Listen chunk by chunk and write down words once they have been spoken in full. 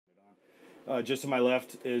Just to my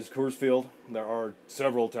left is Coors Field. There are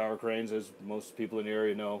several tower cranes, as most people in the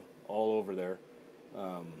area know, all over there.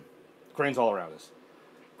 Cranes all around us.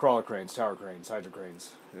 Crawler cranes, tower cranes, hydro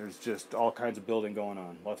cranes. There's just all kinds of building going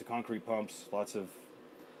on. Lots of concrete pumps. Lots of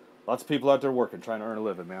people out there working, trying to earn a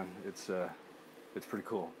living. Man, it's pretty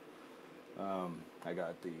cool. I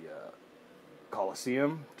got the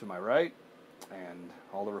Coliseum to my right, and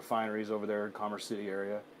all the refineries over there in Commerce City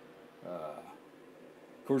area.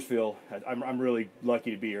 Coors Field, I'm really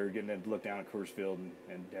lucky to be here, getting to look down at Coors Field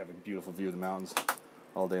and have a beautiful view of the mountains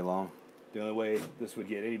all day long. The only way this would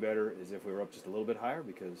get any better is if we were up just a little bit higher,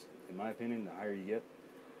 because in my opinion, the higher you get,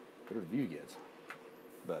 the better the view gets.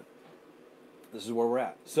 But this is where we're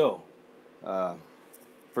at. So,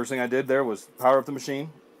 first thing I did there was power up the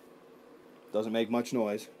machine. Doesn't make much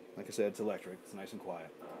noise. Like I said, it's electric. It's nice and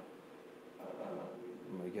quiet.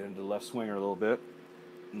 I'm going to get into the left swinger a little bit.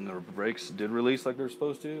 And the brakes did release like they're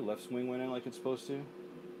supposed to. Left swing went in like it's supposed to.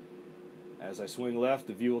 As I swing left,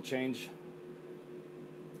 the view will change.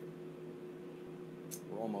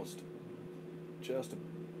 We're almost just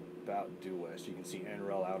about due west. You can see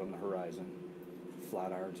NREL out on the horizon.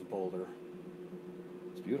 Flatirons, Boulder.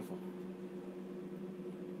 It's beautiful.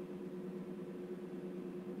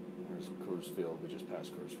 There's Coors Field. We just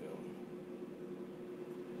passed Coors Field.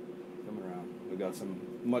 Coming around. We've got some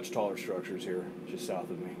much taller structures here just south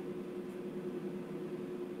of me.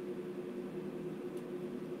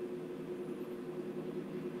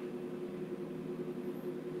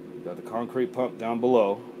 We've got the concrete pump down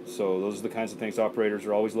below, so those are the kinds of things operators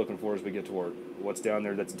are always looking for as we get to work. What's down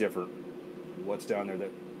there that's different? What's down there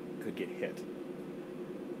that could get hit?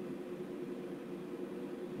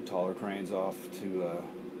 Taller cranes off to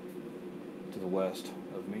the west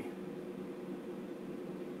of me.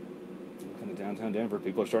 Looking at downtown Denver,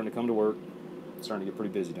 people are starting to come to work. It's starting to get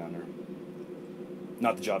pretty busy down there.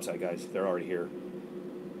 Not the job site guys; they're already here.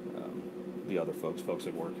 The other folks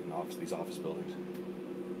that work in these office buildings.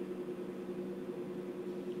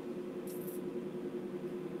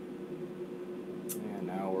 And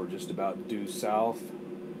now we're just about due south.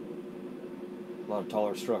 A lot of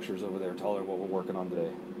taller structures over there, taller than what we're working on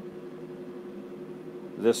today.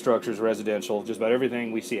 This structure is residential. Just about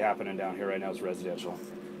everything we see happening down here right now is residential.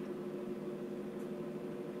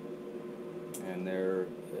 And there,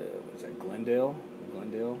 what is that, Glendale?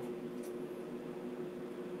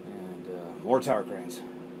 And more tower cranes.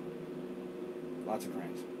 Lots of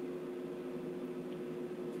cranes.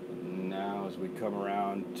 Now as we come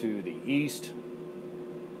around to the east,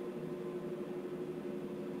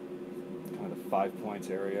 kind of the 5 Points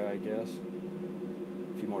area, I guess.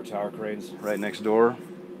 A few more tower cranes right next door.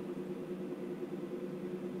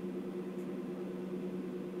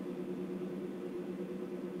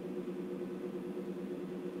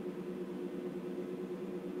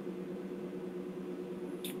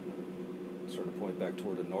 Sort of point back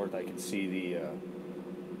toward the north, I can see the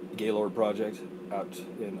Gaylord project out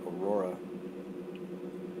in Aurora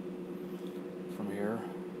from here.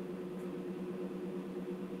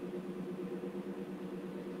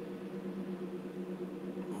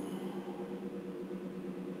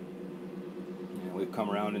 And we've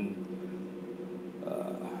come around in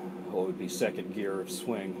what would be second gear of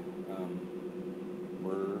swing.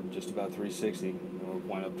 We're just about 360. We'll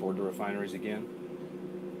point up toward the refineries again.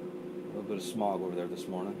 A little bit of smog over there this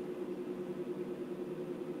morning.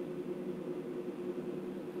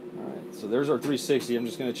 Alright, so there's our 360. I'm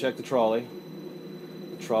just going to check the trolley.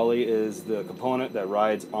 The trolley is the component that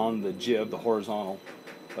rides on the jib, the horizontal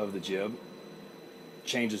of the jib.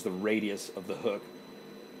 Changes the radius of the hook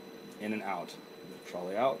in and out. There's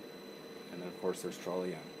trolley out, and then of course there's trolley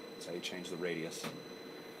in. That's how you change the radius.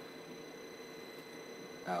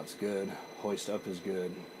 Out's good. Hoist up is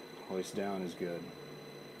good. Hoist down is good.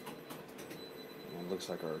 And it looks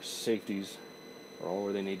like our safeties are all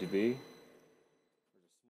where they need to be.